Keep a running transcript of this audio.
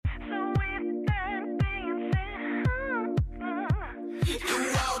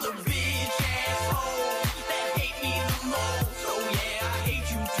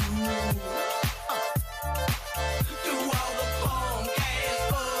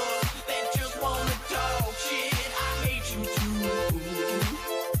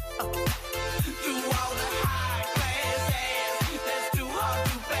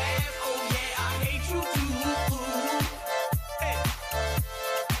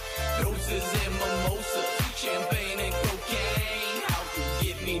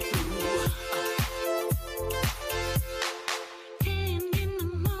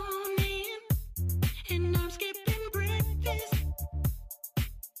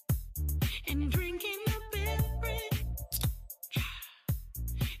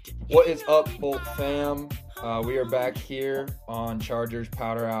What is up, Bolt fam? We are back here on Chargers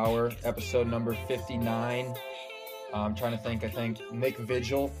Powder Hour, episode number 59. I'm trying to think. I think Nick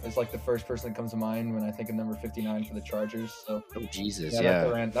Vigil is like the first person that comes to mind when I think of number 59 for the Chargers. So, Oh, Jesus,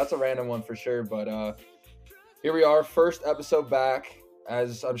 that's a random one for sure. But here we are, first episode back.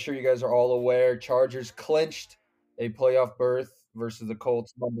 As I'm sure you guys are all aware, Chargers clinched a playoff berth versus the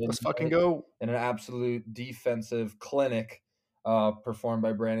Colts Monday Let's fucking night go. in an absolute defensive clinic performed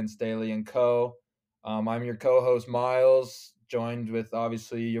by Brandon Staley and co. I'm your co-host Miles, joined with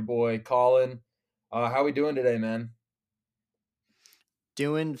obviously your boy Colin. How we doing today, man?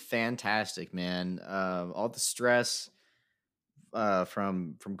 Doing fantastic, man. All the stress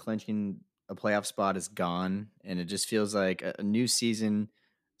from clinching a playoff spot is gone, and it just feels like a new season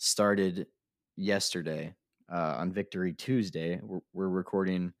started yesterday on Victory Tuesday. We're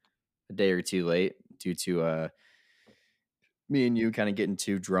recording a day or two late due to me and you kind of getting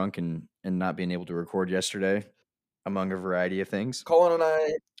too drunk and not being able to record yesterday, among a variety of things. Colin and I,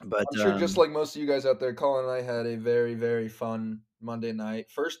 But I'm sure just like most of you guys out there, Colin and I had a very, very fun Monday night.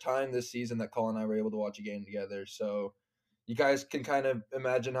 First time this season that Colin and I were able to watch a game together. So you guys can kind of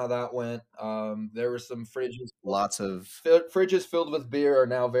imagine how that went. There were some fridges filled with beer are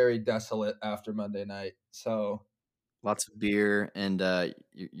now very desolate after Monday night. So lots of beer, and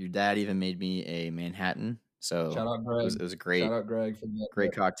your dad even made me a Manhattan. So shout out Greg. It was a great, shout out Greg for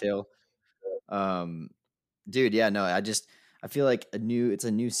great cocktail. Dude, yeah, no, I feel like it's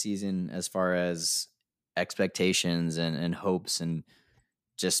a new season as far as expectations and hopes and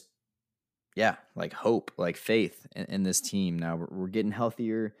just, yeah, like hope, like faith in this team. Now we're getting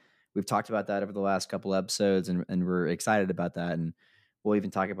healthier. We've talked about that over the last couple episodes, and we're excited about that. And we'll even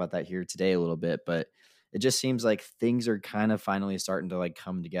talk about that here today a little bit. But it just seems like things are kind of finally starting to like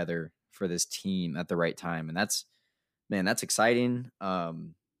come together for this team at the right time. And that's exciting. But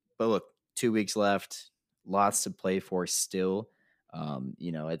look, 2 weeks left, lots to play for still.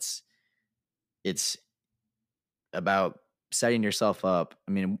 It's about setting yourself up.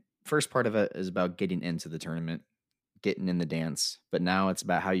 I mean, first part of it is about getting into the tournament, getting in the dance, but now it's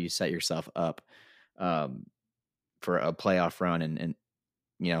about how you set yourself up for a playoff run. And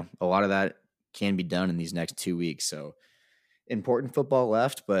a lot of that can be done in these next 2 weeks. So important football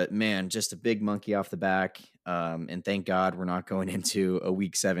left, but man, just a big monkey off the back. And thank God we're not going into a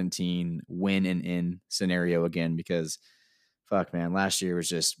week 17 win and in scenario again, because fuck, man, last year was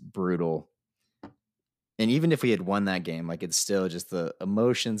just brutal. And even if we had won that game, like, it's still just the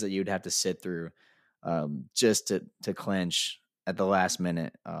emotions that you'd have to sit through just to clinch at the last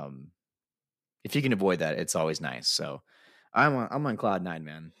minute. If you can avoid that, it's always nice. So I'm on cloud nine,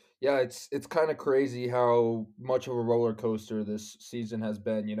 man. Yeah, it's kind of crazy how much of a roller coaster this season has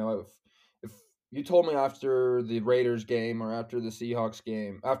been. You know, if you told me after the Raiders game or after the Seahawks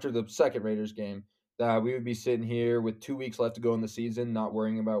game, after the second Raiders game, that we would be sitting here with 2 weeks left to go in the season, not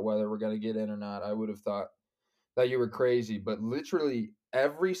worrying about whether we're going to get in or not, I would have thought that you were crazy. But literally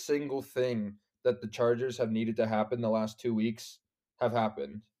every single thing that the Chargers have needed to happen the last 2 weeks have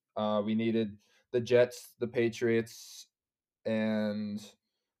happened. We needed the Jets, the Patriots, and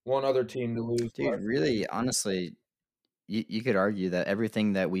one other team to lose. Dude, really, honestly, you could argue that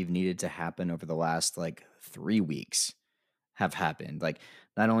everything that we've needed to happen over the last like 3 weeks have happened. Like,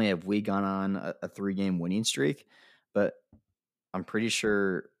 not only have we gone on a 3-game winning streak, but I'm pretty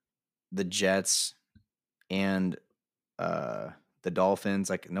sure the Jets and the Dolphins,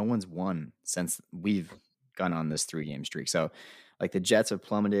 like, no one's won since we've gone on this 3-game streak. So like the Jets have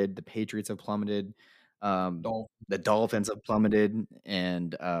plummeted, the Patriots have plummeted, the Dolphins have plummeted,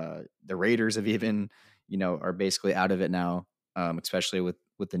 and the Raiders have even, are basically out of it now, especially with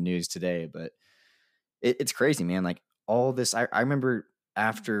the news today. But it's crazy, man. Like, all this, I remember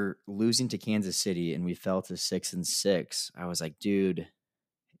after losing to Kansas City and we fell to 6-6, I was like, dude,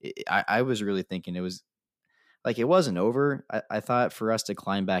 I was really thinking it was like, it wasn't over. I thought for us to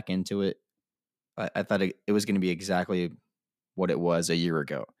climb back into it, I thought it was going to be exactly what it was a year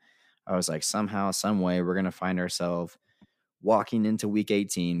ago. I was like, somehow, some way, we're going to find ourselves walking into week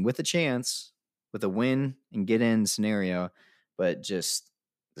 18 with a chance, with a win and get in scenario, but just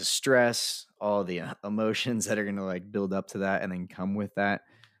the stress, all the emotions that are going to like build up to that and then come with that.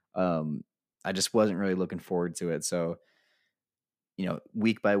 I just wasn't really looking forward to it. So,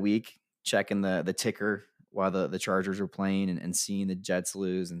 week by week, checking the ticker while the Chargers were playing and seeing the Jets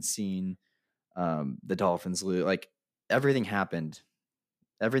lose and seeing the Dolphins lose, like, everything happened.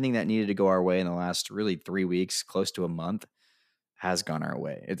 Everything that needed to go our way in the last really 3 weeks, close to a month, has gone our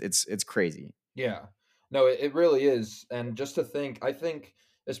way. It's crazy. Yeah, no, it really is. And just to think, I think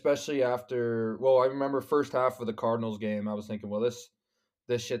especially after, well, I remember first half of the Cardinals game, I was thinking, well, this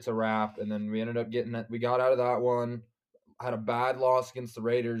this shit's a wrap. And then we ended up getting that. We got out of that one, had a bad loss against the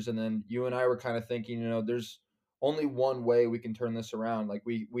Raiders, and then you and I were kind of thinking, there's only one way we can turn this around. Like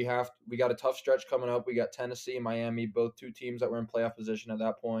we got a tough stretch coming up. We got Tennessee and Miami, both two teams that were in playoff position at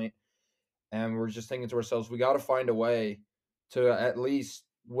that point. And we're just thinking to ourselves, we got to find a way to at least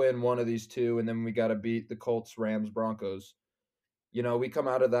win one of these two, and then we got to beat the Colts, Rams, Broncos. We come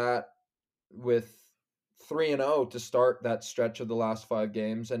out of that with 3-0 to start that stretch of the last 5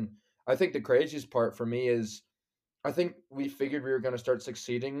 games. And I think the craziest part for me is I think we figured we were going to start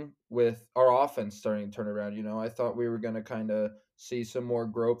succeeding with our offense starting to turn around. I thought we were going to kind of see some more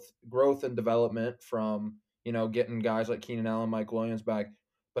growth and development from, getting guys like Keenan Allen, Mike Williams back.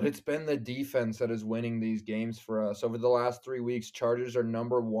 But it's been the defense that is winning these games for us. Over the last 3 weeks, Chargers are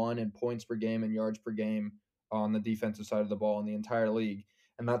number 1 in points per game and yards per game on the defensive side of the ball in the entire league.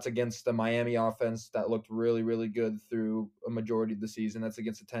 And that's against the Miami offense that looked really, really good through a majority of the season. That's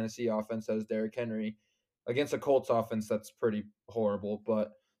against the Tennessee offense that is Derrick Henry, against a Colts offense that's pretty horrible,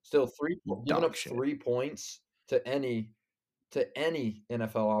 but still giving up Dog shit. 3 points to any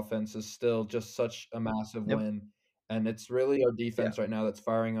NFL offense is still just such a massive Yep. win. And it's really our Yeah. defense right now that's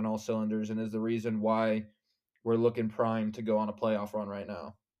firing on all cylinders and is the reason why we're looking prime to go on a playoff run right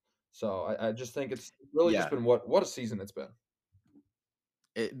now. So I just think it's really just Yeah. been what a season it's been.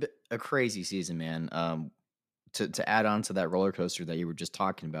 A crazy season, man. To add on to that roller coaster that you were just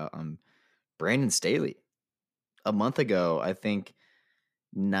talking about, Brandon Staley. A month ago, I think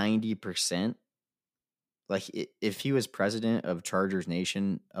 90%. Like if he was president of Chargers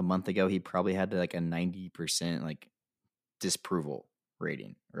Nation a month ago, he probably had like a 90% like disapproval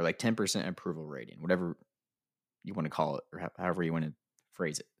rating or like 10% approval rating, whatever you want to call it or however you want to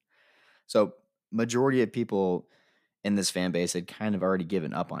phrase it. So majority of people in this fan base had kind of already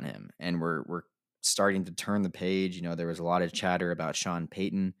given up on him, and we're starting to turn the page. There was a lot of chatter about Sean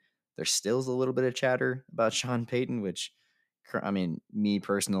Payton. There still is a little bit of chatter about Sean Payton, which, I mean, me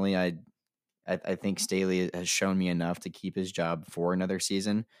personally, I think Staley has shown me enough to keep his job for another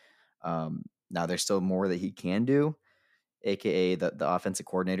season. Now there's still more that he can do, aka the offensive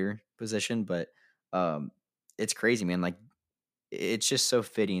coordinator position, but it's crazy, man. Like it's just so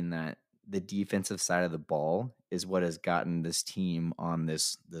fitting that the defensive side of the ball is what has gotten this team on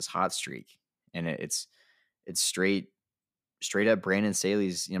this hot streak, and it's straight up Brandon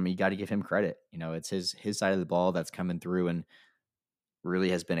Staley's. You got to give him credit. It's his side of the ball that's coming through and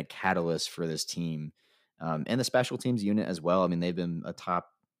really has been a catalyst for this team, and the special teams unit as well. I mean, they've been a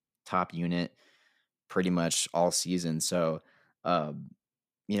top unit pretty much all season. So,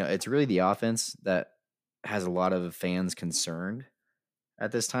 it's really the offense that has a lot of fans concerned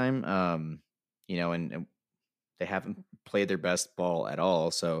at this time. And they haven't played their best ball at all.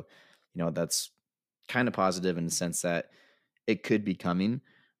 So, that's kind of positive in the sense that it could be coming,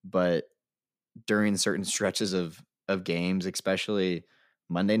 but during certain stretches of games, especially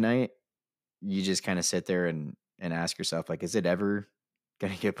Monday night, you just kind of sit there and ask yourself, like, is it ever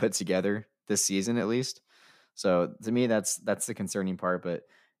going to get put together this season at least? So to me, that's the concerning part. But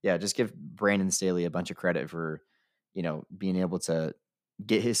yeah, just give Brandon Staley a bunch of credit for, being able to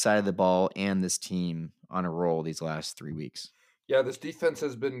get his side of the ball and this team on a roll these last 3 weeks. Yeah, this defense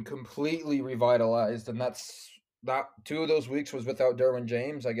has been completely revitalized, and that 2 of those weeks was without Derwin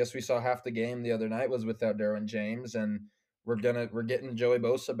James. I guess we saw half the game the other night was without Derwin James, and we're getting Joey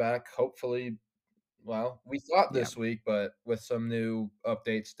Bosa back. Hopefully, well, we thought Yeah. this week, but with some new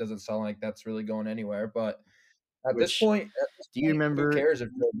updates, doesn't sound like that's really going anywhere. But at this Which point, do you who remember? cares if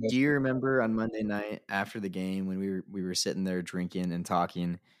Joey Do Bosa? you remember on Monday night after the game when we were sitting there drinking and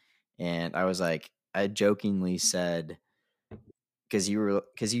talking, and I was like, I jokingly said, because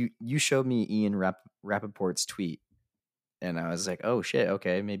you showed me Ian Rappaport's tweet, and I was like, oh shit,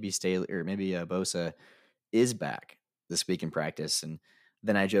 okay, maybe Staley or maybe Bosa is back this week in practice, and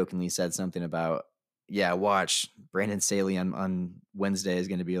then I jokingly said something about, yeah, watch Brandon Staley on Wednesday is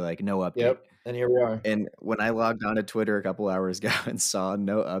going to be like no update. Yep, and here we are. And when I logged on to Twitter a couple hours ago and saw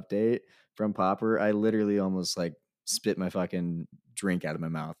no update from Popper, I literally almost like spit my fucking drink out of my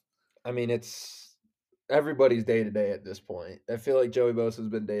mouth. I mean, it's everybody's day to day at this point. I feel like Joey Bosa's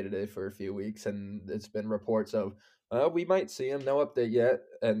been day to day for a few weeks, and it's been reports of, we might see him, no update yet.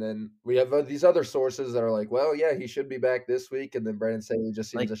 And then we have these other sources that are like, well, yeah, he should be back this week. And then Brandon Staley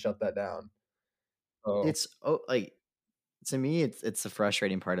just seems Like to shut that down. So, it's like to me it's the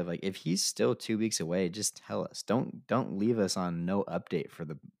frustrating part of like if he's still 2 weeks away, just tell us. Don't leave us on no update for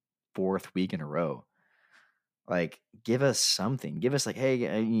the fourth week in a row. Like give us something. Give us like, hey,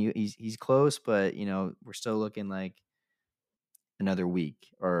 he's close, but we're still looking like another week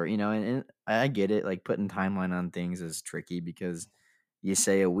or and I get it, like putting timeline on things is tricky because you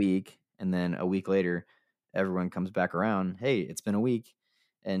say a week, and then a week later, everyone comes back around. Hey, it's been a week,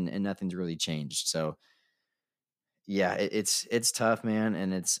 and nothing's really changed. So yeah, it's tough, man,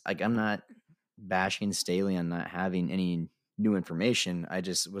 and it's like I'm not bashing Staley on not having any new information. I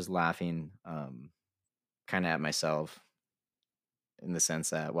just was laughing, kind of at myself in the sense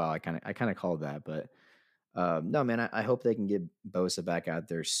that, wow, I kind of called that, but no, man, I hope they can get Bosa back out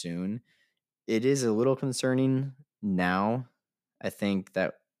there soon. It is a little concerning now. I think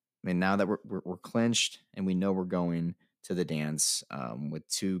that, I mean, now that we're clinched and we know we're going to the dance, with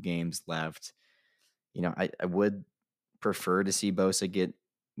 2 games left, I would prefer to see Bosa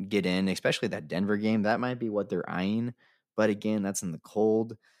get in, especially that Denver game. That might be what they're eyeing, but again, that's in the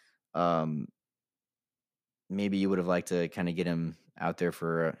cold. Um, Maybe you would have liked to kind of get him out there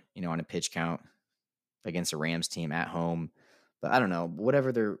for on a pitch count against a Rams team at home, but I don't know.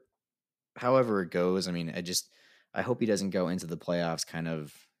 However it goes. I mean, I hope he doesn't go into the playoffs kind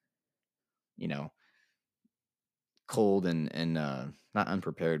of you know cold and not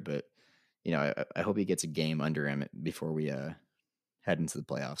unprepared, but I hope he gets a game under him before we head into the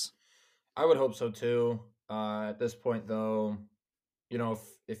playoffs. I would hope so too. At this point, though,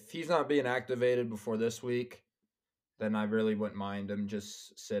 if he's not being activated before this week, then I really wouldn't mind him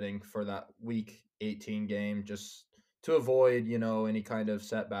just sitting for that week 18 game, just to avoid any kind of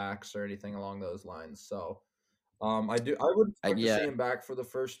setbacks or anything along those lines. So I would expect to Yeah, see him back for the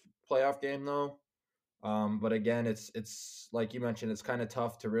first playoff game though. But again, it's like you mentioned, it's kind of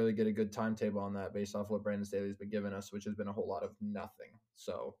tough to really get a good timetable on that based off what Brandon Staley's been giving us, which has been a whole lot of nothing.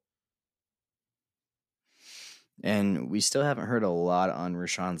 So and we still haven't heard a lot on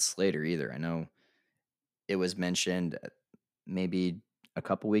Rashawn Slater either. I know it was mentioned maybe a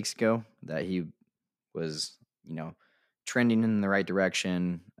couple weeks ago that he was, trending in the right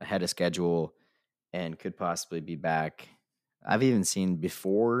direction, ahead of schedule, and could possibly be back. I've even seen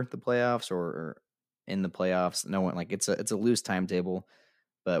before the playoffs or in the playoffs. No one, like, it's a loose timetable,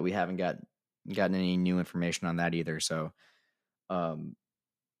 but we haven't gotten any new information on that either. So um,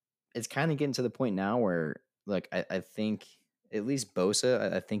 it's kind of getting to the point now where, like, I think at least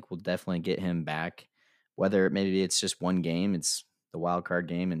Bosa, I think we'll definitely get him back. Whether maybe it's just one game, it's the wild card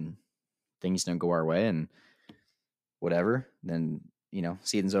game, and things don't go our way, and whatever, then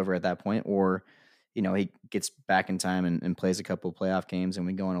season's over at that point. Or he gets back in time and plays a couple of playoff games, and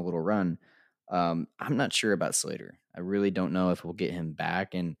we go on a little run. I'm not sure about Slater. I really don't know if we'll get him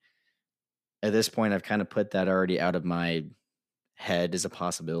back, and at this point, I've kind of put that already out of my head as a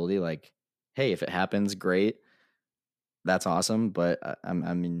possibility. Like, hey, if it happens, great, that's awesome. But I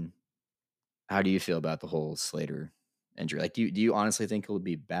mean, how do you feel about the whole Slater injury? Like, do you honestly think he'll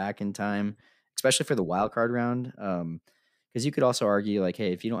be back in time, especially for the wild card round? Because you could also argue, like,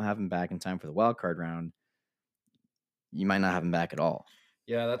 hey, if you don't have him back in time for the wild card round, you might not have him back at all.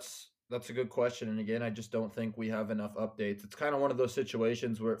 yeah, that's a good question. And again, I just don't think we have enough updates. It's kind of one of those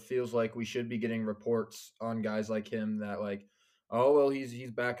situations where it feels like we should be getting reports on guys like him that like, oh well,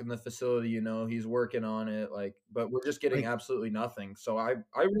 he's back in the facility, he's working on it, like, but we're just getting Like absolutely nothing. So I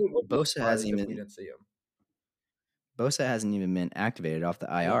really would be Bosa hasn't surprised if we even didn't see him. Bosa hasn't even been activated off the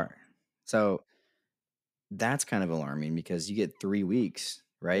No. IR, so that's kind of alarming because you get 3 weeks,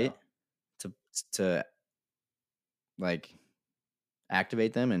 Yeah. right, to to like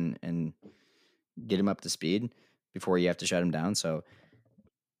activate them and get him up to speed before you have to shut him down. So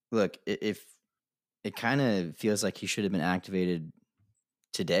look, if it kind of feels like he should have been activated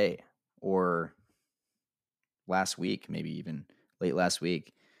today or last week, maybe even late last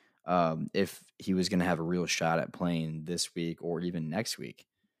week, if he was going to have a real shot at playing this week or even next week.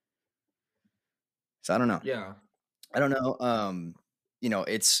 So I don't know. Yeah. I don't know.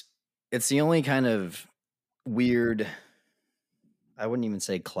 It's the only kind of weird. I wouldn't even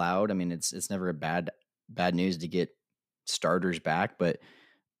say cloud. I mean, it's never a bad news to get starters back, but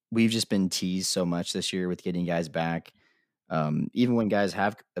we've just been teased so much this year with getting guys back. Even when guys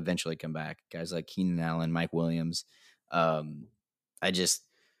have eventually come back, guys like Keenan Allen, Mike Williams. Um, I just,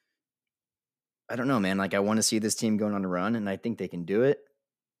 I don't know, man. Like, I want to see this team going on a run, and I think they can do it.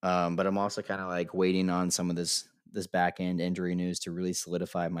 But I'm also kind of like waiting on some of this back end injury news to really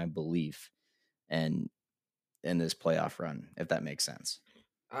solidify my belief and in this playoff run, if that makes sense.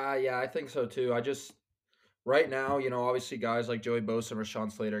 Yeah, I think so too. I just right now, obviously guys like Joey Bosa and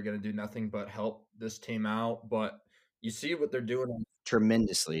Rashawn Slater are going to do nothing but help this team out. But you see what they're doing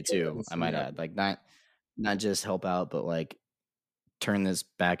Tremendously too, I tremendously. might Yeah, add. Like, not just help out, but like turn this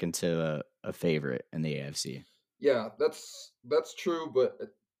back into a favorite in the AFC. yeah, that's true. But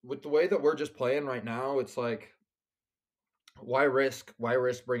with the way that we're just playing right now, it's like why risk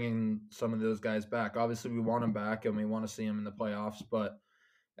bringing some of those guys back? Obviously, we want them back and we want to see them in the playoffs, but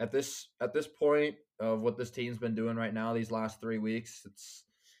at this point of what this team's been doing right now, these last 3 weeks, it's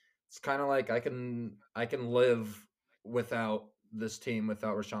kind of like I can live without this team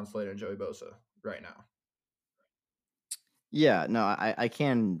without Rashawn Slater and Joey Bosa right now. Yeah, no, I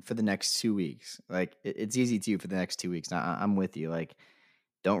can for the next 2 weeks. Like it's easy to for the next 2 weeks. I'm with you. Like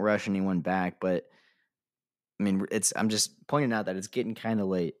don't rush anyone back, but I mean, I'm just pointing out that it's getting kind of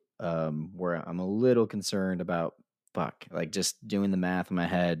late. Where I'm a little concerned about like just doing the math in my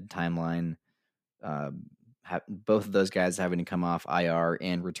head, timeline. Both of those guys having to come off IR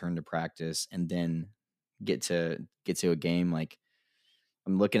and return to practice, and then get to a game. Like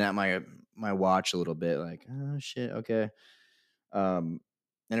I'm looking at my watch a little bit, like oh shit, okay. Um,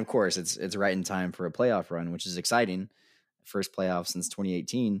 and of course, it's right in time for a playoff run, which is exciting. First playoff since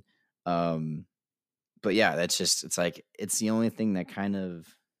 2018. Um, but yeah, that's just it's like it's the only thing that kind of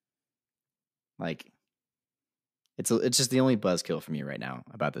like it's just the only buzzkill for me right now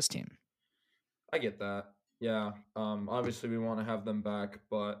about this team. I get that. Yeah. Obviously, we want to have them back,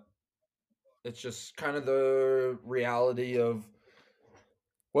 but it's just kind of the reality of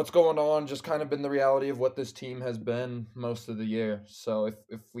what's going on. Just kind of been the reality of what this team has been most of the year. So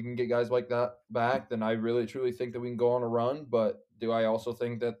if we can get guys like that back, then I really truly think that we can go on a run. But do I also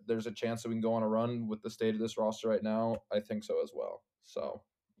think that there's a chance that we can go on a run with the state of this roster right now? I think so as well. So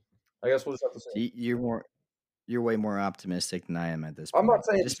I guess we'll just have to So see. you're way more optimistic than I am at this I'm not point.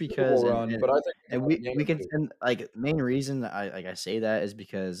 saying Just Super because Bowl run, but I think we can and win a we game or can two. and like main reason that I say that is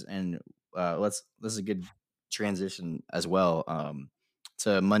because and let's this is a good transition as well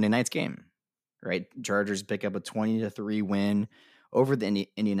to Monday night's game. Right? Chargers pick up a 20-3 win over the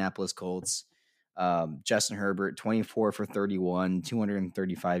Indianapolis Colts. Justin Herbert 24 for 31,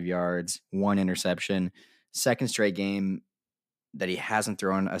 235 yards, one interception. Second straight game that he hasn't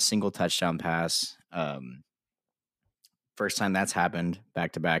thrown a single touchdown pass. First time that's happened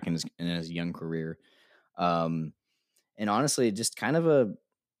back to back in his young career. Um, and honestly, just kind of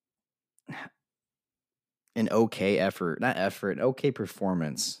an okay effort, not effort, okay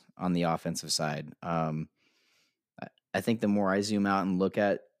performance on the offensive side. I think the more I zoom out and look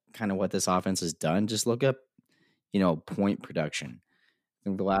at kind of what this offense has done, just look up, point production. I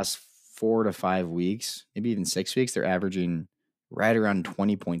think the last 4 to 5 weeks, maybe even 6 weeks, they're averaging right around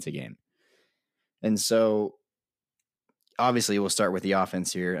 20 points a game. And so obviously we'll start with the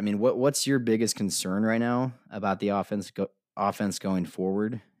offense here. I mean, what's your biggest concern right now about the offense going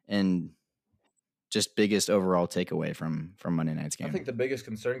forward, and just biggest overall takeaway from Monday night's I game? think the biggest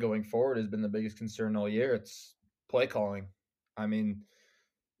concern going forward has been the biggest concern all year. It's play calling. I mean,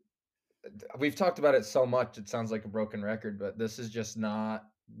 we've talked about it so much, it sounds like a broken record, but this is just not.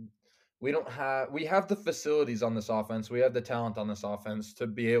 We have the facilities on this offense. We have the talent on this offense to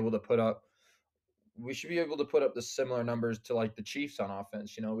be able to put up. We should be able to put up the similar numbers to like the Chiefs on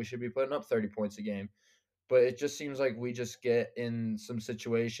offense. We should be putting up 30 points a game. But it just seems like we just get in some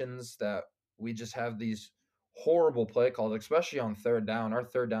situations that we just have these horrible play calls, especially on third down. Our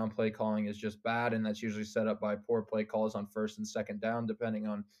third down play calling is just bad, and that's usually set up by poor play calls on first and second down, depending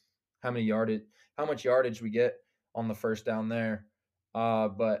on how much yardage we get on the first down there.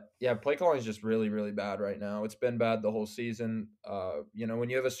 But yeah, play calling is just really, really bad right now. It's been bad the whole season. When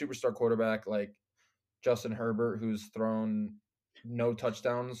you have a superstar quarterback like Justin Herbert, who's thrown no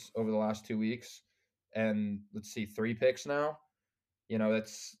touchdowns over the last 2 weeks, and let's see, 3 picks now.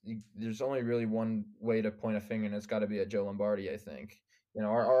 That's there's only really one way to point a finger, and it's got to be at Joe Lombardi. I think.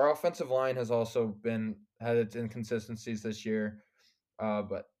 Our offensive line has also had its inconsistencies this year,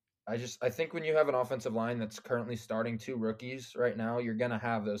 but I think when you have an offensive line that's currently starting two rookies right now, you're gonna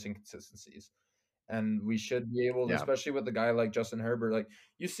have those inconsistencies. And we should be able to, Yeah, especially with the guy like Justin Herbert, like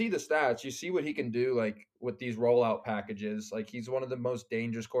you see the stats, you see what he can do, like with these rollout packages. Like he's one of the most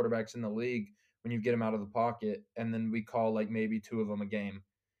dangerous quarterbacks in the league when you get him out of the pocket, and then we call like maybe two of them a game,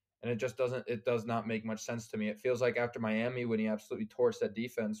 and it does not make much sense to me. It feels like after Miami when he absolutely torched that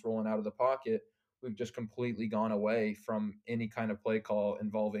defense rolling out of the pocket, we've just completely gone away from any kind of play call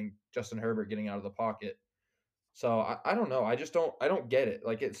involving Justin Herbert getting out of the pocket. So I don't know. I don't get it.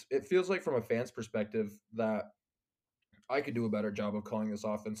 Like it feels like from a fan's perspective that I could do a better job of calling this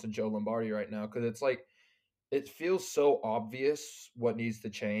offense than Joe Lombardi right now, because it's like it feels so obvious what needs to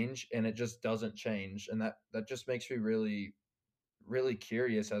change and it just doesn't change, and that just makes me really really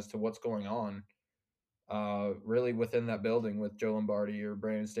curious as to what's going on really within that building with Joe Lombardi or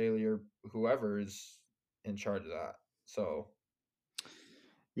Brandon Staley or whoever is in charge of that. So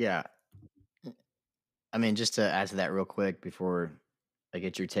yeah. I mean, just to add to that real quick before I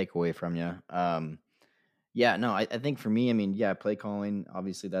get your takeaway from you. Yeah, no, I think for me, I mean, yeah, play calling,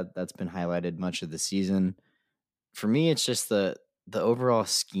 obviously that's been highlighted much of the season. For me, it's just the overall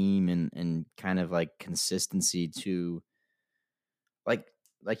scheme and kind of like consistency to like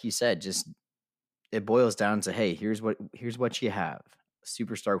like you said, just it boils down to, hey, here's what you have. A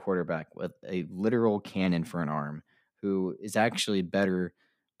superstar quarterback with a literal cannon for an arm who is actually better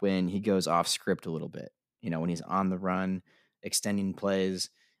when he goes off script a little bit. When he's on the run, extending plays.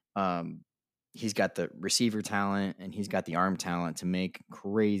 Um, he's got the receiver talent and he's got the arm talent to make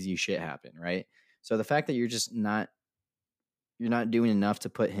crazy shit happen, right? So the fact that you're not doing enough to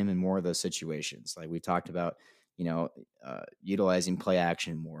put him in more of those situations. Like we talked about, utilizing play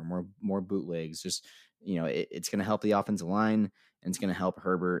action more bootlegs. Just it's going to help the offensive line and it's going to help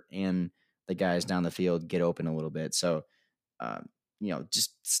Herbert and the guys down the field get open a little bit. So,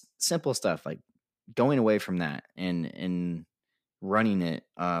 just simple stuff like going away from that and running it,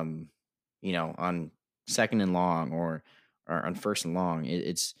 on second and long or on first and long.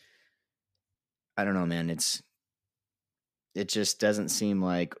 It's I don't know, man. It just doesn't seem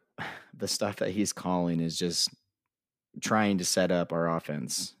like the stuff that he's calling is just trying to set up our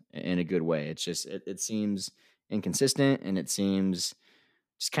offense in a good way. It's just it seems inconsistent and it seems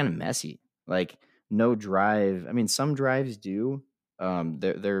just kind of messy. Like no drive. I mean, some drives do.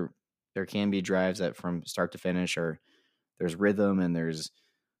 There can be drives that from start to finish or there's rhythm and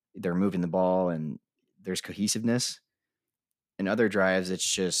they're moving the ball and there's cohesiveness. In other drives, it's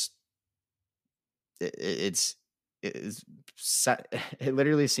just it, it's it's it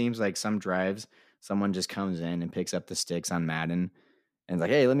literally seems like some drives someone just comes in and picks up the sticks on Madden and is like,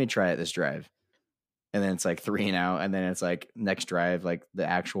 "Hey, let me try it this drive." And then it's like 3 and out, and then it's like next drive, like the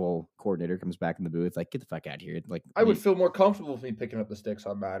actual coordinator comes back in the booth, like, "Get the fuck out of here!" Like I would feel more comfortable with me picking up the sticks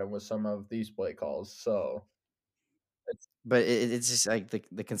on Madden with some of these play calls. So it's but it's just like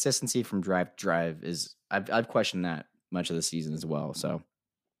the consistency from drive to drive is I've questioned that much of the season as well. So,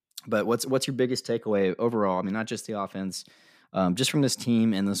 but what's your biggest takeaway overall? I mean, not just the offense, just from this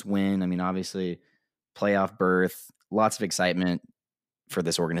team and this win. I mean, obviously, playoff berth, lots of excitement for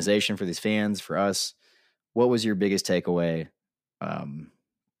this organization, for these fans, for us. What was your biggest takeaway um,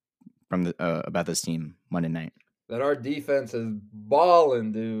 from the about this team Monday night? that our defense is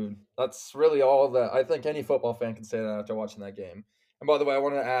balling, dude. That's really all that I think any football fan can say that after watching that game. And by the way, I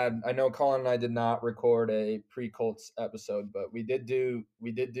want to add, I know Colin and I did not record a pre-Colts episode, but we did do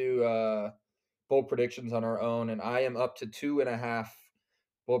bold predictions on our own, and I am up to 2.5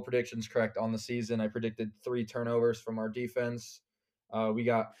 bold predictions correct on the season. I predicted 3 turnovers from our defense. We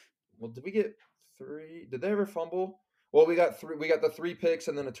got did we get three? Did they ever fumble? Well, we got three. We got the 3 picks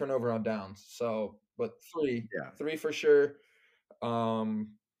and then a turnover on downs. So, but Yeah. three for sure.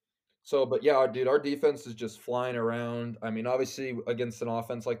 Um, but yeah, dude, our defense is just flying around. I mean, obviously against an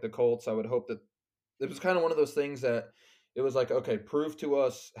offense like the Colts, I would hope that it was kind of one of those things that it was like, okay, prove to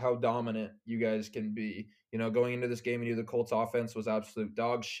us how dominant you guys can be. Going into this game, we knew the Colts offense was absolute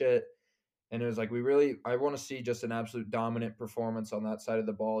dog shit. And it was like, I want to see just an absolute dominant performance on that side of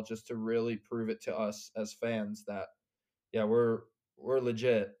the ball just to really prove it to us as fans that, yeah, we're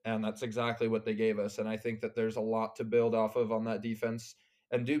legit. And that's exactly what they gave us. And I think that there's a lot to build off of on that defense.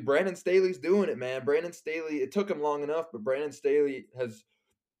 And dude, Brandon Staley's doing it, man. Brandon Staley, it took him long enough, but Brandon Staley has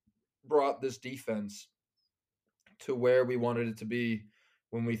brought this defense to where we wanted it to be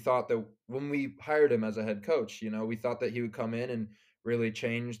when we hired him as a head coach. We thought that he would come in and really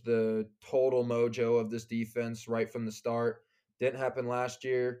change the total mojo of this defense right from the start. Didn't happen last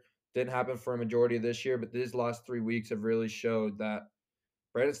year, didn't happen for a majority of this year, but these last 3 weeks have really showed that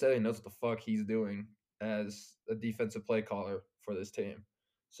Brandon Staley knows what the fuck he's doing as a defensive play caller for this team.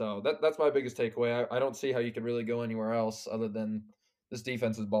 So that's my biggest takeaway. I don't see how you could really go anywhere else other than this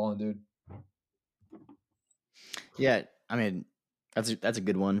defense is balling, dude. Yeah, I mean, that's a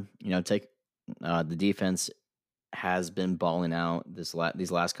good one. Take the defense has been balling out these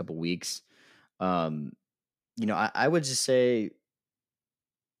last couple weeks. Um, I would just say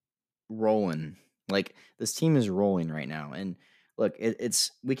rolling. Like this team is rolling right now, and look,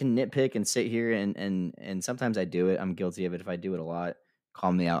 it's we can nitpick and sit here and sometimes I do it. I'm guilty of it. If I do it a lot,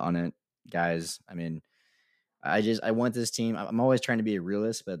 call me out on it, guys. I mean, I want this team. I'm always trying to be a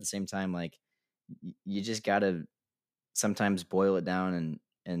realist, but at the same time, like you just gotta sometimes boil it down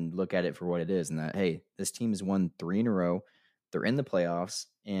and look at it for what it is, and that hey, this team has won 3 in a row. They're in the playoffs,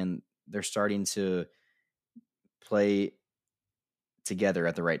 and they're starting to play together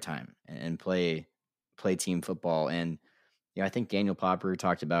at the right time and play team football. And I think Daniel Popper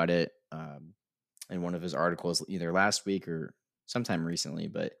talked about it in one of his articles either last week or sometime recently.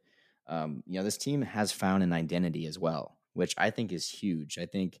 But this team has found an identity as well, which I think is huge. I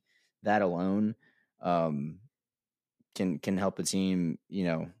think that alone. um, can help a team,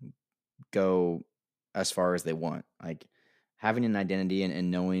 go as far as they want. Like having an identity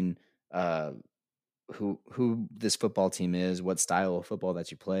and knowing uh, who this football team is, what style of football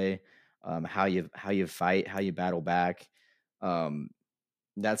that you play, how you fight, how you battle back. Um,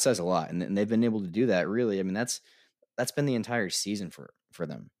 that says a lot, and they've been able to do that. Really, I mean, that's been the entire season for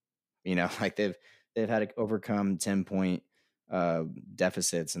them. Like they've had to overcome 10-point uh,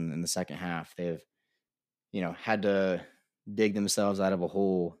 deficits in the second half. They've had to dig themselves out of a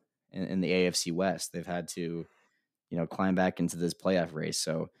hole in the AFC West. They've had to climb back into this playoff race.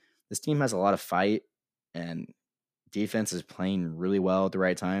 So this team has a lot of fight, and defense is playing really well at the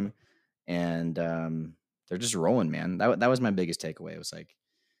right time, and they're just rolling, man. That was my biggest takeaway. It was like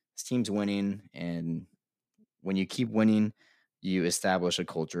this team's winning, and when you keep winning, you establish a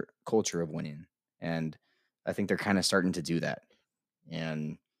culture of winning, and I think they're kind of starting to do that.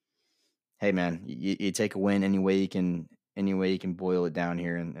 And hey, man, you take a win any way you can boil it down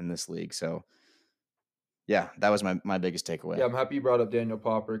here in this league. So yeah, that was my biggest takeaway. Yeah, I'm happy you brought up Daniel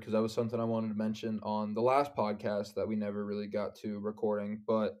Popper because that was something I wanted to mention on the last podcast that we never really got to recording.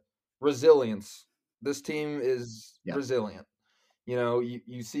 But resilience. This team is Yeah. resilient.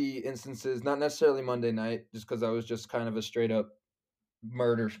 You see instances, not necessarily Monday night, just because that was just kind of a straight up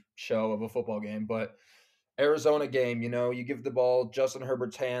murder show of a football game, but Arizona game, you give the ball Justin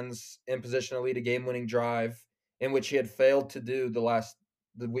Herbert's hands in position to lead a game-winning drive, in which he had failed to do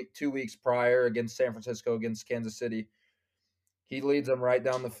the week 2 weeks prior against San Francisco, against Kansas City. He leads them right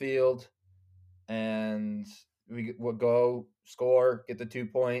down the field, and we will go score, get the 2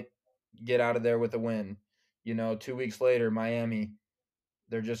 point, get out of there with a win. 2 weeks later, Miami,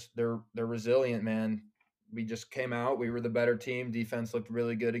 they're resilient, man. We just came out. We were the better team. Defense looked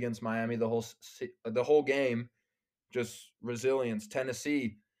really good against Miami the whole game. Just resilience.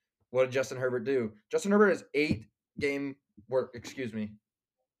 Tennessee. What did Justin Herbert do? Justin Herbert has game excuse me,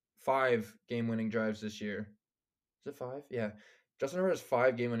 5 game-winning drives this year. Is it 5? Yeah. Justin Herbert has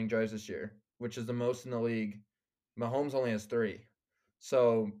 5 game-winning drives this year, which is the most in the league. Mahomes only has 3.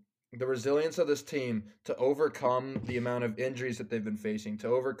 So the resilience of this team to overcome the amount of injuries that they've been facing, to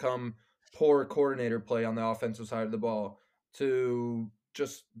overcome poor coordinator play on the offensive side of the ball, to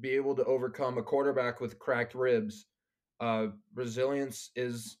just be able to overcome a quarterback with cracked ribs. Resilience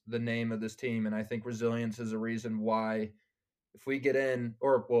is the name of this team, and I think resilience is a reason why if we get in,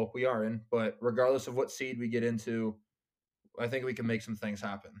 or well, we are in, but regardless of what seed we get into, I think we can make some things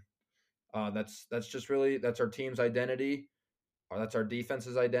happen. That's just really that's our team's identity. That's our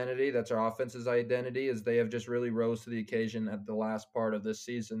defense's identity. That's our offense's identity. Is they have just really rose to the occasion at the last part of this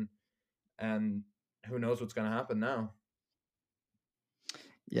season, and who knows what's going to happen now.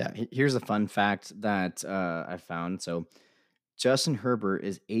 Yeah, here's a fun fact that I found. So Justin Herbert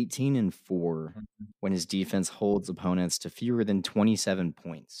is 18-4 when his defense holds opponents to fewer than 27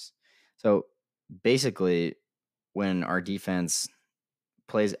 points. So basically, when our defense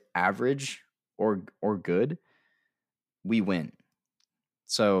plays average or good, we win.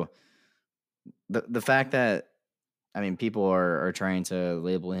 So the fact that I mean people are trying to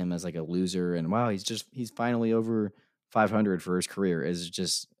label him as like a loser and wow, he's finally over 500 for his career is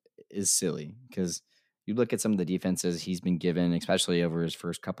silly because you look at some of the defenses he's been given, especially over his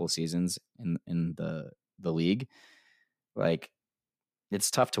first couple of seasons in the league. Like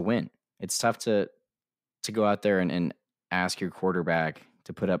it's tough to win. It's tough to go out there and ask your quarterback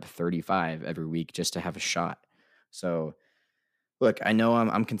to put up 35 every week just to have a shot. So look, I know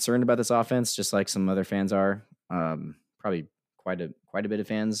I'm concerned about this offense, just like some other fans are. Probably quite a bit of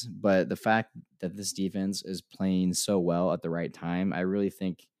fans, but the fact that this defense is playing so well at the right time, I really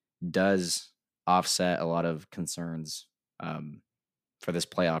think does offset a lot of concerns for this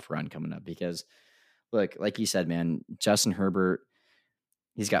playoff run coming up. Because look, like you said, man, Justin Herbert,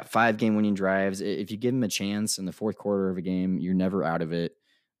 he's got 5 game-winning drives. If you give him a chance in the fourth quarter of a game, you're never out of it.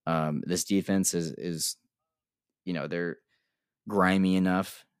 This defense is they're grimy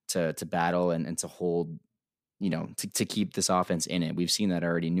enough to battle and to hold, to keep this offense in it. We've seen that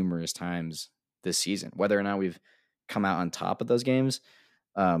already numerous times this season. Whether or not we've come out on top of those games,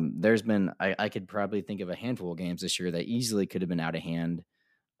 there's been I could probably think of a handful of games this year that easily could have been out of hand.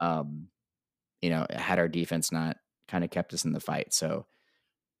 Um, had our defense not kind of kept us in the fight. So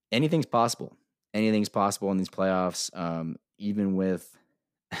anything's possible. Anything's possible in these playoffs. Even with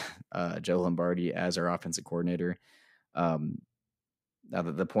Joe Lombardi as our offensive coordinator. Um, Now,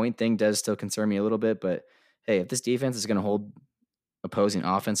 the point thing does still concern me a little bit, but hey, if this defense is going to hold opposing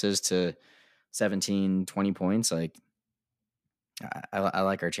offenses to 17, 20 points, like I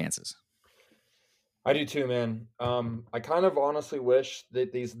like our chances. I do too, man. I kind of honestly wish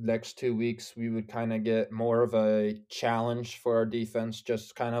that these next 2 weeks we would kind of get more of a challenge for our defense,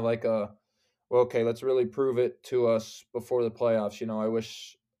 just kind of like a, well, okay, let's really prove it to us before the playoffs. I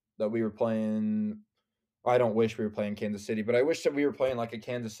wish that we were playing. I don't wish we were playing Kansas City, but I wish that we were playing like a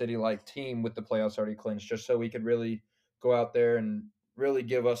Kansas City like team with the playoffs already clinched, just so we could really go out there and really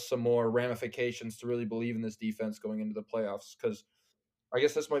give us some more ramifications to really believe in this defense going into the playoffs. Because I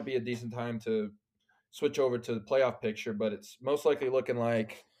guess this might be a decent time to switch over to the playoff picture, but it's most likely looking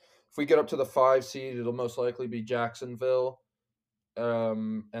like if we get up to the 5 seed, it'll most likely be Jacksonville.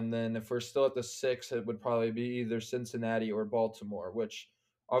 And then if we're still at the 6, it would probably be either Cincinnati or Baltimore, which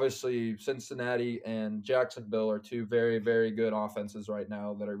obviously Cincinnati and Jacksonville are two very, very good offenses right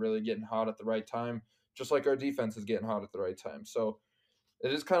now that are really getting hot at the right time, just like our defense is getting hot at the right time. So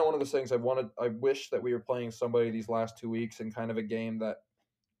it is kind of one of those things I wish that we were playing somebody these last 2 weeks in kind of a game that,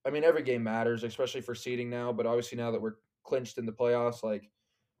 I mean, every game matters, especially for seeding now. But obviously, now that we're clinched in the playoffs, like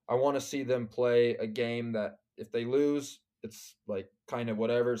I want to see them play a game that if they lose, it's like kind of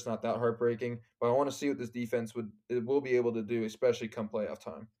whatever. It's not that heartbreaking. But I want to see what this defense will be able to do, especially come playoff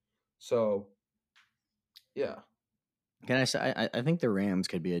time. So yeah, Can I say I think the Rams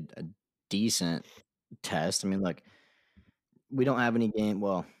could be a decent test. I mean, look, we don't have any game.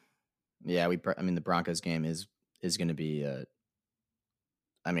 Well, yeah, I mean, the Broncos game is going to be.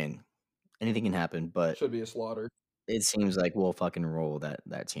 I mean, anything can happen, but should be a slaughter. it seems like we'll fucking roll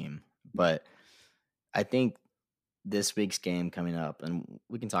that team. But I think this week's game coming up, and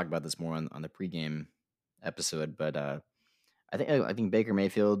we can talk about this more on the pregame episode. But I think Baker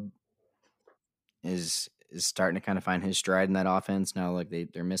Mayfield is starting to kind of find his stride in that offense now. Like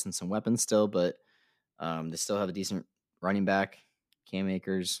they're missing some weapons still, but they still have a decent running back, Cam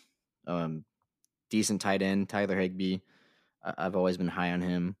Akers, um, decent tight end, Tyler Higbee. I've always been high on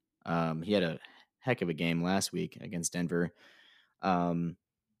him. He had a heck of a game last week against Denver. Um,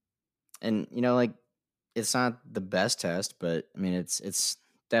 and like it's not the best test, but I mean it's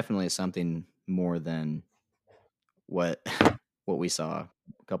definitely something more than what what we saw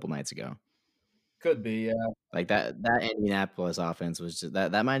a couple nights ago. Could be, yeah. Like that Indianapolis offense was just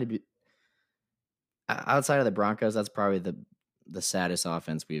that might be outside of the Broncos. That's probably the saddest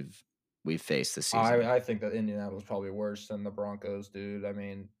offense we've faced this season. I think that Indianapolis probably worse than the Broncos, dude. I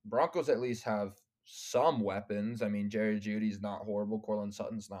mean, Broncos at least have some weapons. I mean, Jerry Judy's not horrible. Cortland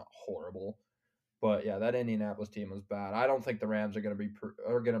Sutton's not horrible. But yeah, that Indianapolis team was bad. I don't think the Rams are going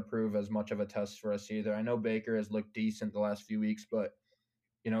to prove as much of a test for us either. I know Baker has looked decent the last few weeks, but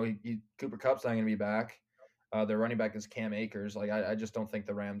Cooper Kupp's not going to be back. Their running back is Cam Akers. Like I just don't think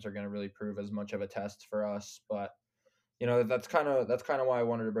the Rams are going to really prove as much of a test for us. But that's kind of why I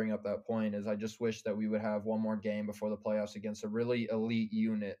wanted to bring up that point. Is I just wish that we would have one more game before the playoffs against a really elite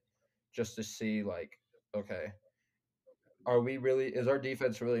unit, just to see like, okay, is our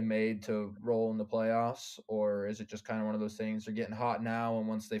defense really made to roll in the playoffs, or is it just kind of one of those things? They're getting hot now, and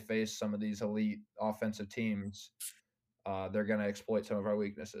once they face some of these elite offensive teams, they're going to exploit some of our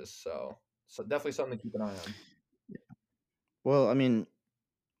weaknesses. So definitely something to keep an eye on. Well, I mean,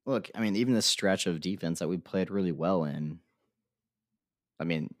 look, I mean, even the stretch of defense that we played really well in. I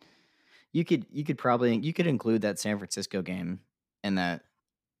mean, you could include that San Francisco game and that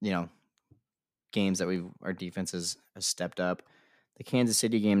you know games that our defense has stepped up. The Kansas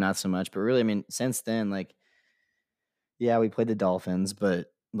City game, not so much, but really, I mean, since then, like, yeah, we played the Dolphins,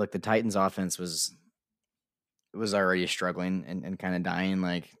 but look, the Titans' offense was already struggling and kind of dying.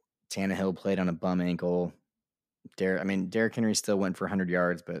 Like Tannehill played on a bum ankle. Derrick Henry still went for 100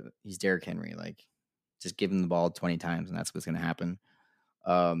 yards, but he's Derrick Henry. Like, just give him the ball 20 times, and that's what's going to happen.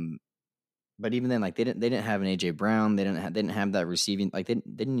 Um, but even then, like they didn't have an AJ Brown. They didn't have that receiving. Like they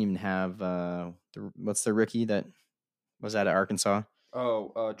didn't even have what's the rookie that was out of Arkansas,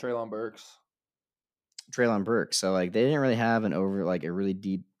 Oh, Traylon Burks. Traylon Burks. So like they didn't really have an over like a really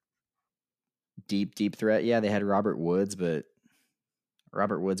deep threat. Yeah, they had Robert Woods, but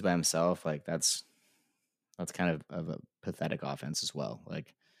Robert Woods by himself, like that's kind of a pathetic offense as well.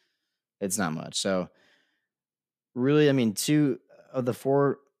 Like it's not much. So really, I mean, two of the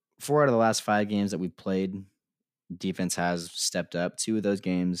four out of the last 5 games that we've played, defense has stepped up. 2 of those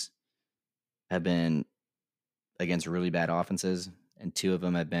games have been against really bad offenses, and 2 of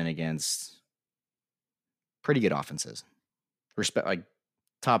them have been against pretty good offenses. Like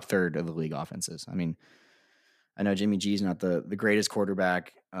top third of the league offenses. I mean, I know Jimmy G's not the greatest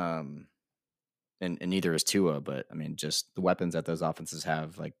quarterback, and neither is Tua, but I mean, just the weapons that those offenses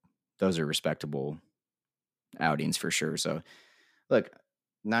have, like those are respectable outings for sure. So, look,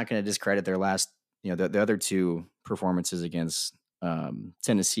 not going to discredit their last, the other 2 performances against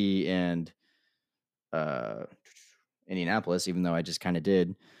Tennessee and uh, Indianapolis, even though I just kind of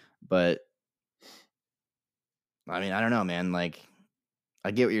did. But I mean, I don't know, man. Like,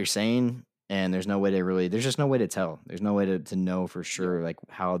 I get what you're saying, and there's just no way to tell. There's no way to know for Yeah, sure like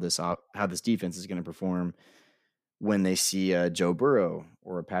how this defense is going to perform when they see Joe Burrow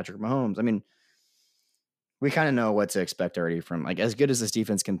or Patrick Mahomes. I mean, we kind of know what to expect already from like as good as this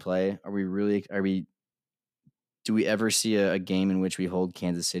defense can play. Are we do we ever see a game in which we hold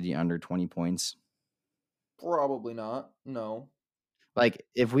Kansas City under 20 points? probably not. No. Like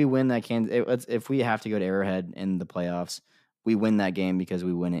if we win that if we have to go to Arrowhead in the playoffs, we win that game because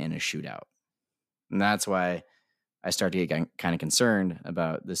we win it in a shootout. And that's why I start to get kind of concerned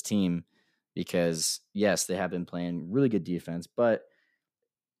about this team because yes, they have been playing really good defense, but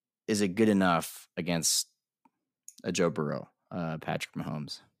is it good enough against a Joe Burrow, Patrick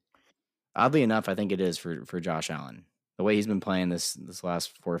Mahomes? Oddly enough, I think it is for Josh Allen. The way he's been playing this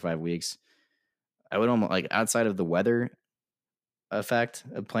last 4 or 5 weeks, I would almost like outside of the weather effect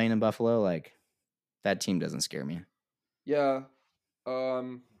of playing in Buffalo, like that team doesn't scare me. Yeah.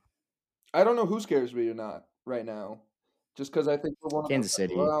 Um, I don't know who scares me or not right now. Just because I think we're one of the Kansas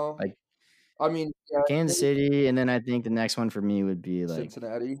City, well, like I mean, yeah, Kansas City, and then I think the next one for me would be like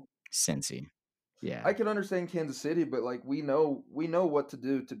Cincinnati. Cincy. Yeah. I can understand Kansas City, but like we know what to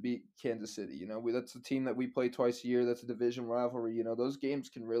do to beat Kansas City. That's the team that we play twice a year. That's a division rivalry. Those games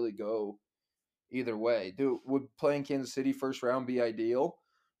can really go either way. Would playing Kansas City first round be ideal?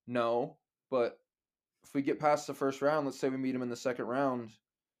 No, but if we get past the first round, let's say we meet them in the second round.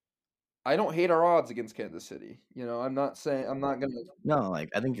 I don't hate our odds against Kansas City. I'm not saying I'm not gonna. No, like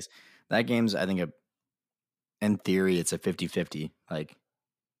I think that game's I think in theory it's a 50-50. Like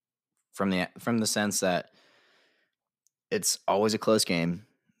from the sense that it's always a close game.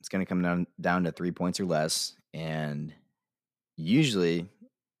 It's going to come down to 3 points or less, and usually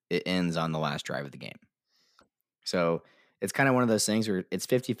it ends on the last drive of the game. So it's kind of one of those things where it's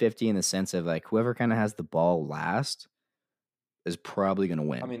 50-50 in the sense of like whoever kind of has the ball last is probably going to I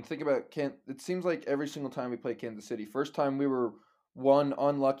win. mean, think about It seems like every single time we play Kansas City, first time we were one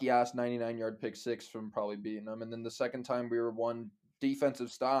unlucky ass 99-yard pick six from probably beating them, and then the second time we were one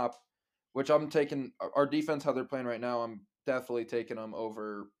defensive stop, which I'm taking our defense how they're playing right now. I'm definitely taking them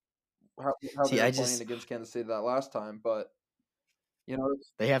over how they See, were playing against Kansas City that last time. But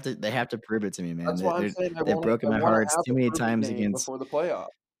it's, they have to prove it to me, man. that's why I'm saying I They've want to broken I my want to hearts have too the many proving times game against. before the playoff.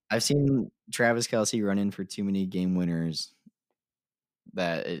 I've seen Travis Kelsey run in for too many game winners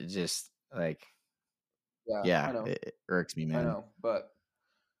that it just like Yeah, yeah, I know, it irks me, I man. know, but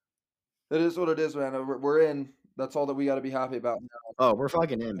it is what it is, man. We're in. That's all that we got to be happy about now. Oh, we're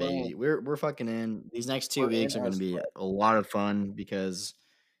fucking in, We're in. baby. We're fucking in. These next two We're in weeks are going to as be fuck. a lot of fun because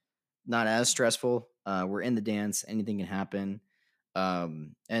not as stressful. We're in the dance. Anything can happen.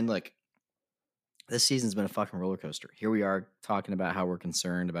 And look, this season's been a fucking roller coaster. Here we are talking about how we're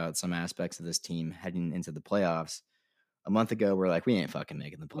concerned about some aspects of this team heading into the playoffs. A month ago, we're like, we ain't fucking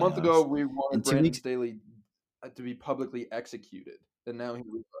making the A month ago, playoffs. we In wanted two Brandon weeks, Staley to be publicly executed, and now here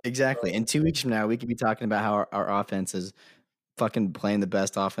we are. exactly. In 2 weeks from now, we could be talking about how our offense is fucking playing the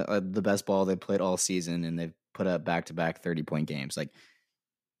best ball they played all season, and they've put up back to back 30-point games. Like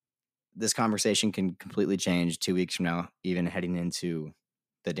this conversation can completely change 2 weeks from now, even heading into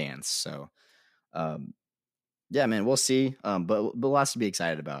the dance. So, um, yeah, man, we'll see. But lots to be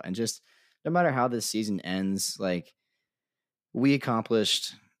excited about, and just no matter how this season ends, like we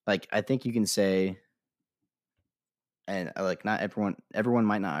accomplished. Like I think you can say, and like not everyone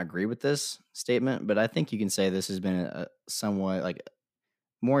might not agree with this statement, but I think you can say this has been a somewhat like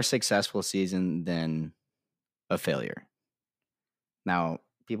more successful season than a failure. Now,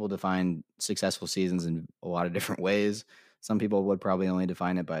 people define successful seasons in a lot of different ways. Some people would probably only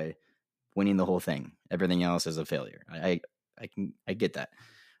define it by winning the whole thing. Everything else is a failure. I get that.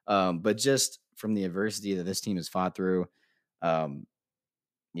 But just from the adversity that this team has fought through, um,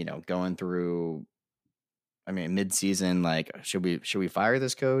 going through. I mean, mid-season, like, should we fire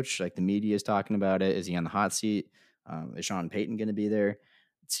this coach? Like, the media is talking about it. Is he on the hot seat? Is Sean Payton going to be there?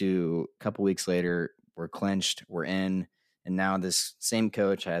 To a couple weeks later, we're clinched, we're in, and now this same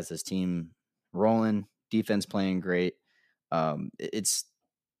coach has this team rolling, defense playing great. It's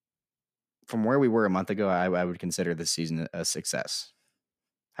from where we were a month ago. I would consider this season a success.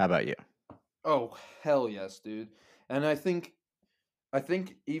 How about you? Oh hell yes, dude! And I think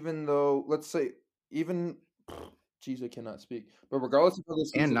even though let's say even, jeez, I cannot speak. But regardless of how the And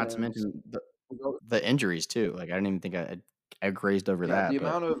season not to ends, mention regard- the injuries too. Like I didn't even think I grazed over yeah, the that, but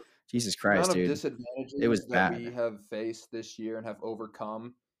amount of Jesus the amount Christ, of dude, it was disadvantages that we bad. have faced this year and have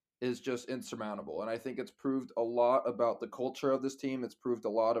overcome is just insurmountable. And I think it's proved a lot about the culture of this team. It's proved a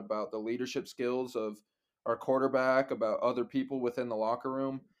lot about the leadership skills of our quarterback, about other people within the locker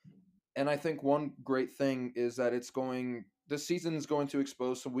room. And I think one great thing is that this season is going to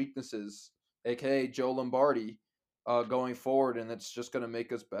expose some weaknesses, aka Joe Lombardi, going forward, and it's just going to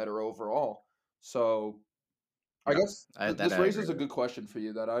make us better overall. So I Yep. guess That this I agree raises a with. good question for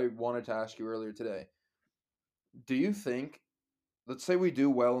you that I wanted to ask you earlier today. Do you think, let's say we do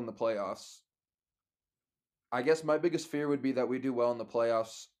well in the playoffs, I guess my biggest fear would be that we do well in the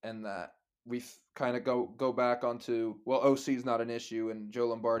playoffs and that we kind of go back onto, well, OC is not an issue and Joe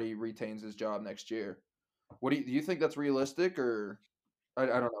Lombardi retains his job next year. Do you think that's realistic, or I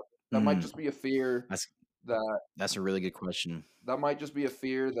don't know. That might Mm, just be a fear that's that that's a really good question. that might just be a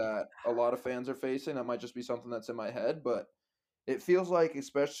fear that a lot of fans are facing. That might just be something that's in my head, but it feels like,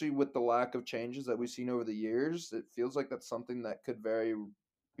 especially with the lack of changes that we've seen over the years, it feels like that's something that could very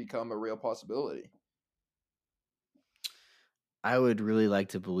become a real possibility. I would really like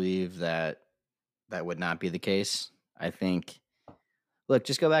to believe that that would not be the case. I think, look,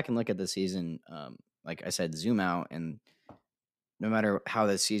 just go back and look at the season. Like I said, zoom out, and no matter how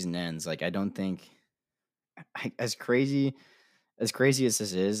the season ends, like I don't think, as crazy as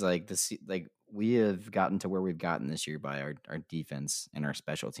this is, like like we have gotten to where we've gotten this year by our defense and our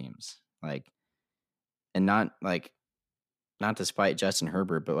special teams. Like, and not despite Justin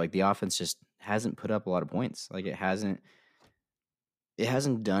Herbert, but like the offense just hasn't put up a lot of points. Like it hasn't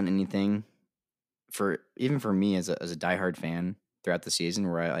done anything for, even for me as a diehard fan throughout the season,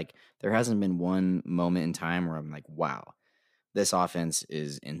 where I like, there hasn't been one moment in time where I'm like, wow, this offense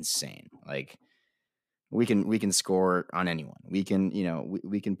is insane. Like we can score on anyone. We can,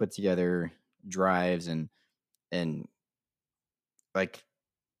 we can put together drives and like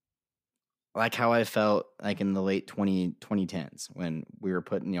how I felt like in the late 2010s when we were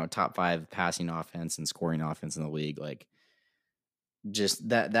putting, top 5 passing offense and scoring offense in the league. Like just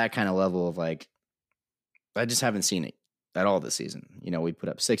that kind of level of like, I just haven't seen it at all this season. We put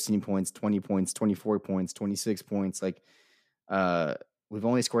up 16 points, 20 points, 24 points, 26 points. Like uh we've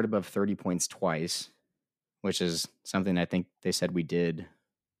only scored above 30 points twice, which is something I think they said we did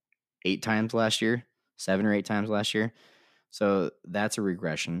 8 times last year, 7 or 8 times last year. So that's a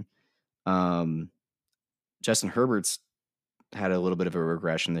regression. Um Justin Herbert's had a little bit of a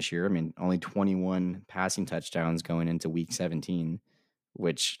regression this year. I mean, only 21 passing touchdowns going into week 17,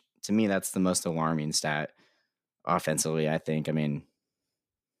 which to me, that's the most alarming stat offensively, I think. I mean,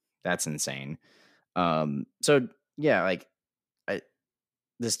 that's insane. So yeah, like I,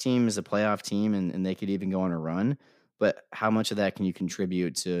 this team is a playoff team, and they could even go on a run. But how much of that can you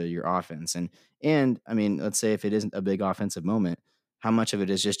contribute to your offense? And I mean, let's say if it isn't a big offensive moment, how much of it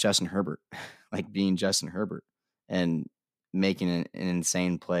is just Justin Herbert, like being Justin Herbert and making an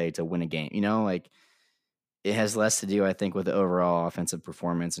insane play to win a game? Like it has less to do, I think, with the overall offensive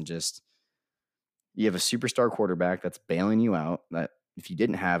performance, and just you have a superstar quarterback that's bailing you out. That if you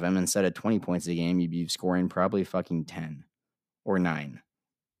didn't have him, instead of 20 points a game, you'd be scoring probably fucking 10 or 9.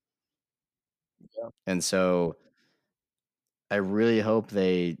 Yeah. And so I really hope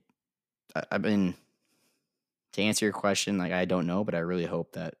I mean, to answer your question, like I don't know, but I really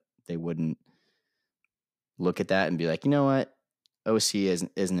hope that they wouldn't look at that and be like, you know what, OC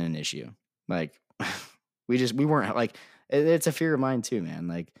isn't an issue. Like we weren't like, it's a fear of mine too, man.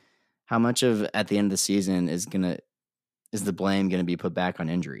 Like how much of at the end of the season is the blame gonna be put back on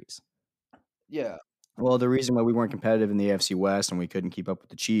injuries? Yeah. Well, the reason why we weren't competitive in the AFC West and we couldn't keep up with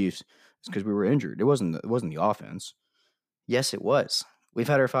the Chiefs is because we were injured. It wasn't the offense. Yes, it was. We've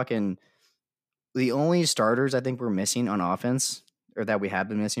had our fucking the only starters I think we're missing on offense, or that we have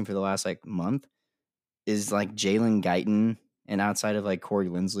been missing for the last like month, is like Jalen Guyton, and outside of like Corey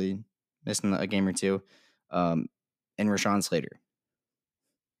Linsley missing a game or two, um, and Rashawn Slater.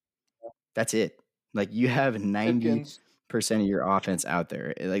 That's it. Like you have 90% Pipkins. of your offense out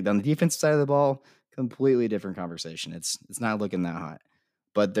there. Like on the defensive side of the ball, completely different conversation. It's not looking that hot,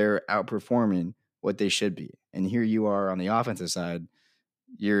 but they're outperforming what they should be. And here you are on the offensive side.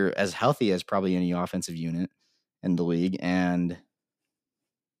 You're as healthy as probably any offensive unit in the league, and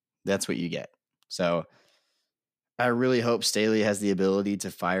that's what you get. So I really hope Staley has the ability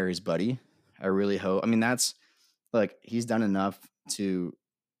to fire his buddy. I really hope. I mean, that's look, he's done enough to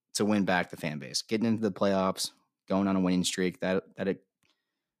win back the fan base, getting into the playoffs, going on a winning streak. That it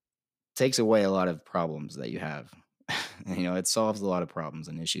takes away a lot of problems that you have. It solves a lot of problems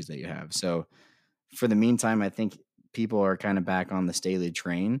and issues that you have. So for the meantime, I think people are kind of back on the Staley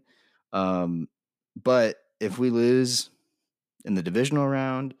train. Um, but if we lose in the divisional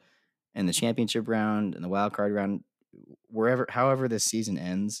round and the championship round and the wild card round, however this season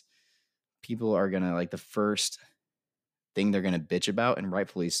ends, people are gonna like the first thing they're gonna bitch about, and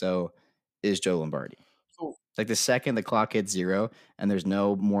rightfully so, is Joe Lombardi. So Like the second the clock hits 0 and there's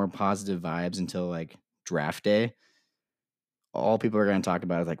no more positive vibes until like draft day, all people are gonna talk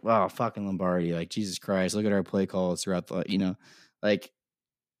about is like, "Wow, fucking Lombardi! Like Jesus Christ, look at our play calls throughout the." Like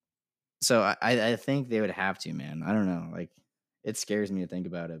so I think they would have to, man. I don't know. Like it scares me to think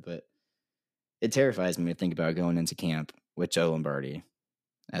about it, but it terrifies me to think about going into camp with Joe Lombardi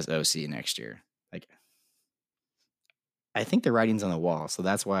as OC next year. Like I think the writing's on the wall, so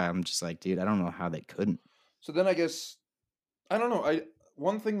that's why I'm just like, dude, I don't know how they couldn't. so then I guess I don't know. I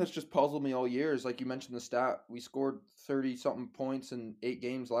One thing that's just puzzled me all year is like you mentioned the stat. We scored 30 something points in 8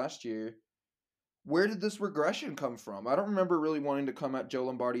 games last year. Where did this regression come from? I don't remember really wanting to come at Joe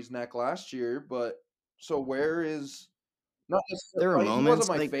Lombardi's neck last year, but so where is not necessarily There are he wasn't moments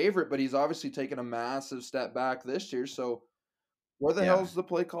my like, favorite, but he's obviously taken a massive step back this year. So where the yeah, hell's the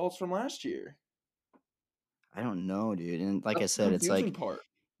play calls from last year? I don't know, dude. And like I That's the said, it's confusing like part.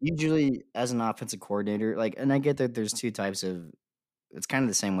 usually as an offensive coordinator, like, and I get that there's two types of. It's kind of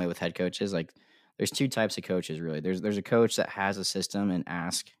the same way with head coaches. Like, there's two types of coaches, really. There's a coach that has a system and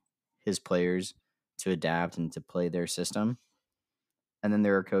ask his players to adapt and to play their system, and then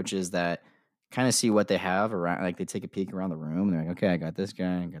there are coaches that kind of see what they have around. Like, they take a peek around the room and they're like, okay, I got this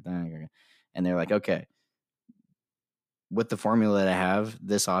guy, I got that, and they're like, okay, with the formula that I have,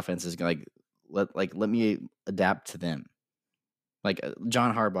 this offense is gonna let me adapt to them. Like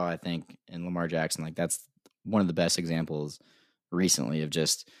John Harbaugh, I think, and Lamar Jackson, like that's one of the best examples recently of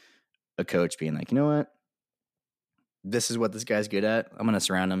just a coach being like, you know what, this is what this guy's good at. I'm gonna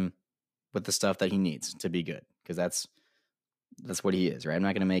surround him with the stuff that he needs to be good because that's what he is, right? I'm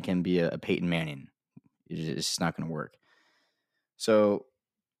not gonna make him be a Peyton Manning. It's just not gonna work. So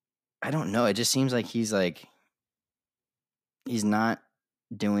I don't know. It just seems like he's not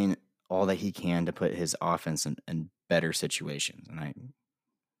doing all that he can to put his offense in better situations. And I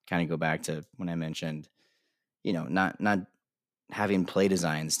kind of go back to when I mentioned, not having play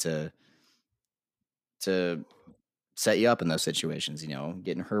designs to set you up in those situations.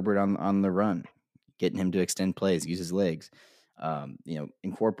 Getting Herbert on the run, getting him to extend plays, use his legs.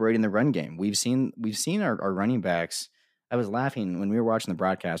 Incorporating the run game. We've seen our running backs. I was laughing when we were watching the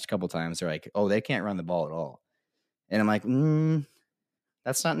broadcast a couple times. They're like, "Oh, they can't run the ball at all," and I'm like,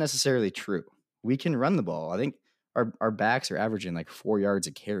 that's not necessarily true. We can run the ball. I think our backs are averaging like 4 yards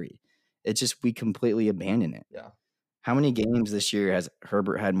a carry. It's just we completely abandon it. Yeah, How many games this year has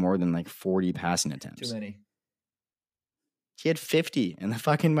Herbert had more than like 40 passing too attempts? many. He had 50 in the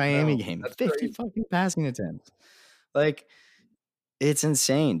fucking I Miami know. game. That's 50 crazy. fucking passing attempts. Like, it's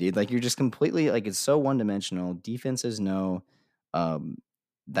insane, dude. Like, you're just completely like it's so one dimensional. Defenses know um,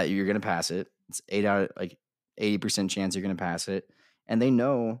 that you're gonna pass it. It's 80% chance you're gonna pass it. And they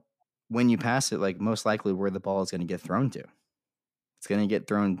know when you pass it, like most likely where the ball is gonna get thrown to. It's gonna get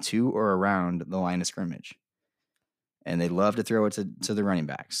thrown to or around the line of scrimmage. And they love to throw it to the running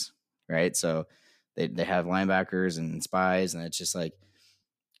backs, right? So they have linebackers and spies, and it's just like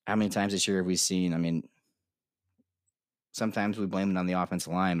how many times this year have we seen? I mean, sometimes we blame it on the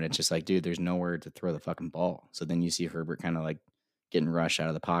offensive line, but it's just like, dude, there's nowhere to throw the fucking ball. So then you see Herbert kind of like getting rushed out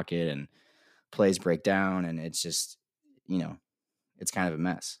of the pocket and plays break down, and it's just, you know, it's kind of a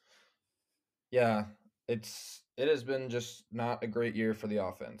mess. Yeah, it has been just not a great year for the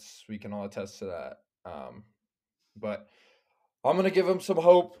offense. We can all attest to that. But I'm gonna give him some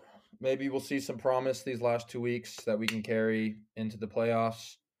hope. Maybe we'll see some promise these last 2 weeks that we can carry into the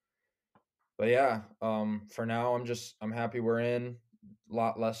playoffs. But yeah, for now, I'm happy we're in. A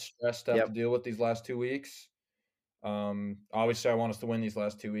lot less stress to have to Yep. deal with these last 2 weeks. Obviously, I want us to win these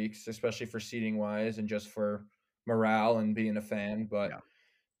last 2 weeks, especially for seating wise and just for morale and being a fan. But Yeah.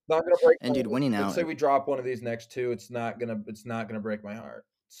 not gonna break And my dude, winning let's out, say we drop one of these next 2, it's not gonna break my heart.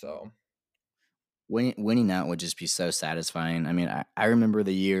 So, winning out would just be so satisfying. I mean, I remember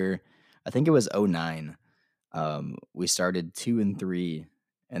the year, I think it was '09. We started 2-3,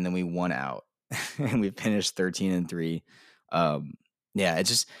 and then we won out, and we finished 13-3. Um, yeah, it's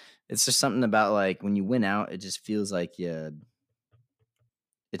just something about like when you win out, it just feels like it's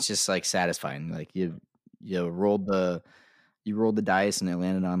just like satisfying. Like you rolled the dice and it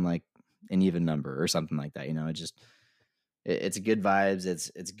landed on like an even number or something like that. It's good vibes.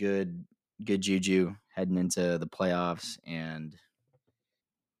 It's good juju heading into the playoffs, and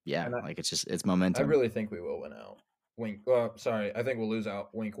yeah, and like it's I momentum. really think we will win out. Wink. Sorry, I think we'll lose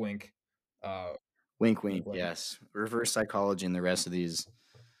out. Wink, wink. Uh, Wink, wink, wink. wink. Yes, reverse psychology in the rest of these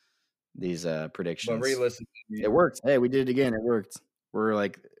But predictions. realistically, It worked. Hey, we did it again. It worked. We're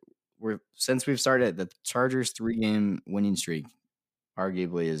like since we've started, the Chargers 3-game winning streak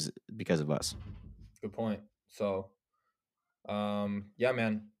arguably is because of us. Good point. So, yeah,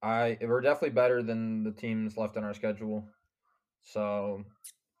 man, we're definitely better than the teams left on our schedule. So,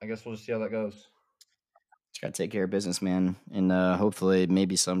 I guess we'll just see how that goes. Just gotta take care of business, man, and hopefully,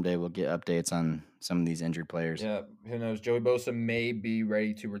 maybe someday we'll get updates on some of these injured players. Yeah, who knows? Joey Bosa may be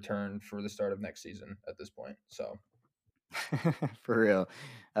ready to return for the start of next season at this point. So, For real,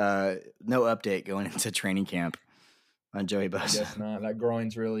 no update going into training camp on Joey I guess Bosa. not. That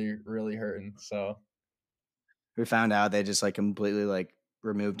groin's really, really hurting. So, We found out they just like completely like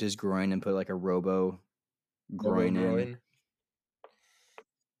removed his groin and put like a robo Robo groin in. groin,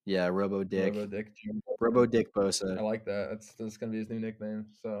 Yeah, Robo Dick, Robo Dick. Robo Dick I Bosa. like that. That's gonna be his new nickname.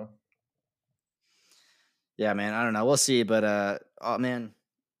 So, Yeah, man. I don't know. We'll see, but oh man,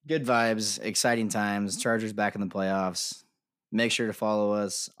 good vibes, exciting times. Chargers back in the playoffs. Make sure to follow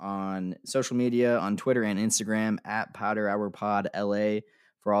us on social media on Twitter and Instagram at Powder Hour Pod LA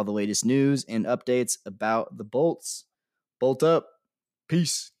for all the latest news and updates about the Bolts. Bolt up.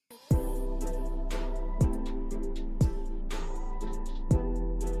 Peace.